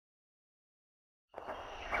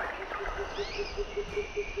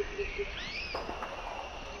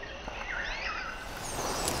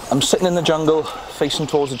I'm sitting in the jungle facing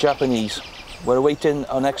towards the Japanese. We're awaiting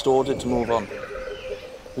our next order to move on.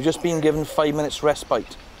 We've just been given 5 minutes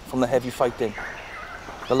respite from the heavy fighting.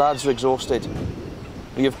 The lads are exhausted.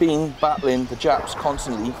 We have been battling the Japs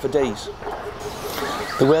constantly for days.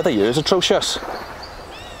 The weather here is atrocious.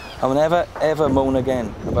 I will never ever moan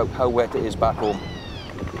again about how wet it is back home.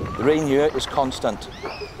 The rain here is constant.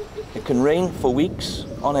 It can rain for weeks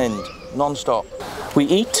on end, non-stop. We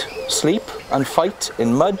eat, sleep and fight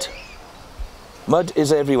in mud. Mud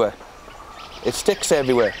is everywhere. It sticks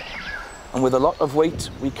everywhere. And with a lot of weight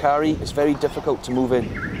we carry, it's very difficult to move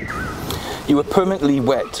in. You are permanently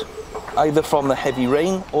wet, either from the heavy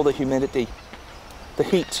rain or the humidity. The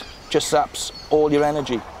heat just zaps all your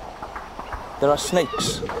energy. There are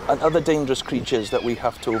snakes and other dangerous creatures that we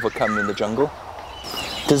have to overcome in the jungle.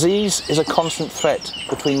 Disease is a constant threat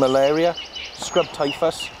between malaria, scrub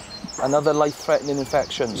typhus and other life-threatening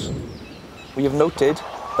infections. We have noted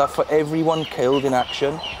that for every one killed in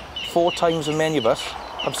action, 4 times as many of us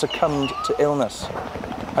have succumbed to illness.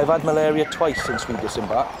 I've had malaria twice since we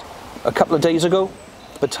disembarked. A couple of days ago,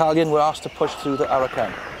 the battalion were asked to push through the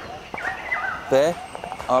Arakan. There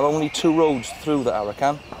are only 2 roads through the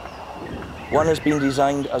Arakan. One has been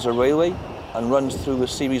designed as a railway and runs through a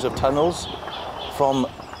series of tunnels from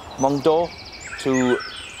Mongdo to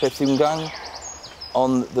Pethungang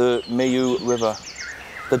on the Mayu River.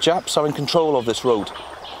 The Japs are in control of this road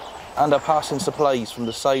and are passing supplies from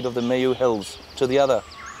the side of the Mayu Hills to the other.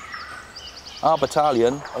 Our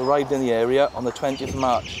battalion arrived in the area on the 20th of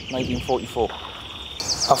March 1944.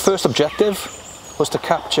 Our first objective was to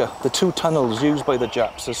capture the 2 tunnels used by the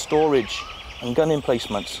Japs as storage and gun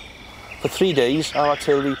emplacements. For 3 days our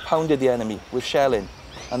artillery pounded the enemy with shelling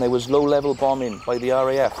and there was low-level bombing by the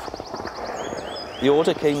RAF. The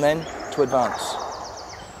order came then to advance.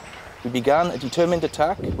 We began a determined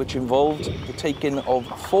attack which involved the taking of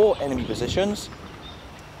 4 enemy positions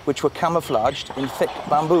which were camouflaged in thick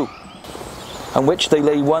bamboo and which they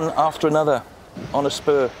lay one after another on a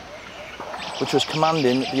spur which was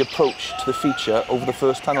commanding the approach to the feature over the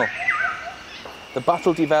first tunnel. The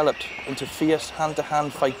battle developed into fierce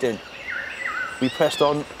hand-to-hand fighting. We pressed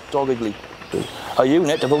on doggedly. Our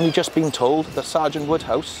unit have only just been told that Sergeant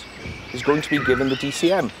Woodhouse is going to be given the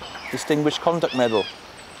DCM, Distinguished Conduct Medal,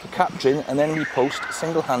 for capturing an enemy post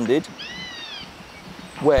single-handed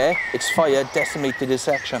where its fire decimated his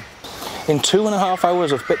section. In 2.5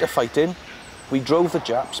 hours of bitter fighting, we drove the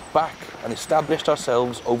Japs back and established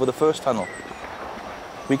ourselves over the first tunnel.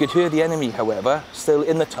 We could hear the enemy, however, still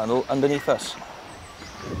in the tunnel underneath us.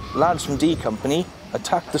 Lads from D Company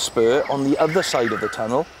attacked the spur on the other side of the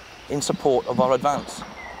tunnel in support of our advance.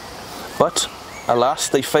 But, alas,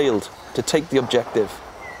 they failed to take the objective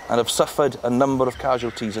and have suffered a number of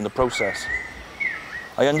casualties in the process.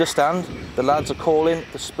 I understand the lads are calling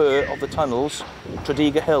the spur of the tunnels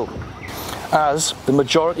Tredegar Hill, as the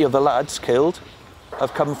majority of the lads killed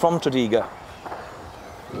have come from Tredegar.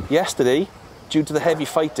 Yesterday, due to the heavy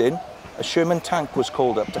fighting, a Sherman tank was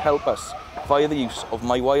called up to help us via the use of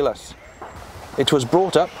my wireless. It was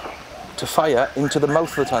brought up to fire into the mouth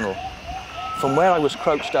of the tunnel. From where I was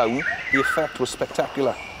crouched down, the effect was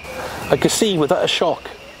spectacular. I could see without a shock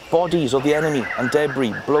bodies of the enemy and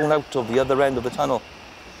debris blown out of the other end of the tunnel.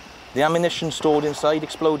 The ammunition stored inside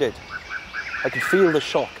exploded. I could feel the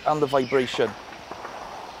shock and the vibration.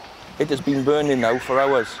 It has been burning now for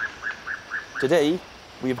hours. Today,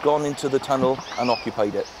 we have gone into the tunnel and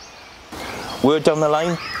occupied it. Word down the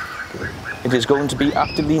line, it is going to be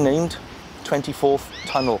aptly named 24th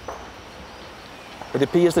Tunnel. It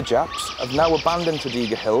appears the Japs have now abandoned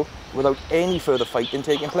Tredegar Hill without any further fighting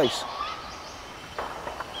taking place.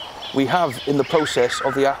 We have, in the process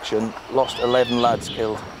of the action, lost 11 lads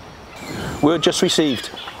killed. Word just received.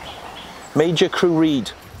 Major Crew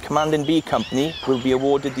Reed, commanding B Company, will be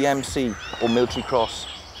awarded the MC, or Military Cross,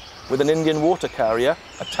 with an Indian water carrier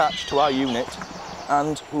attached to our unit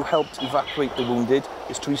and who helped evacuate the wounded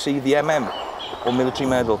is to receive the MM, or Military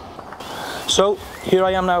Medal. So, here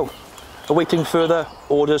I am now, awaiting further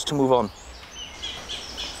orders to move on.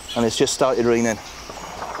 And it's just started raining.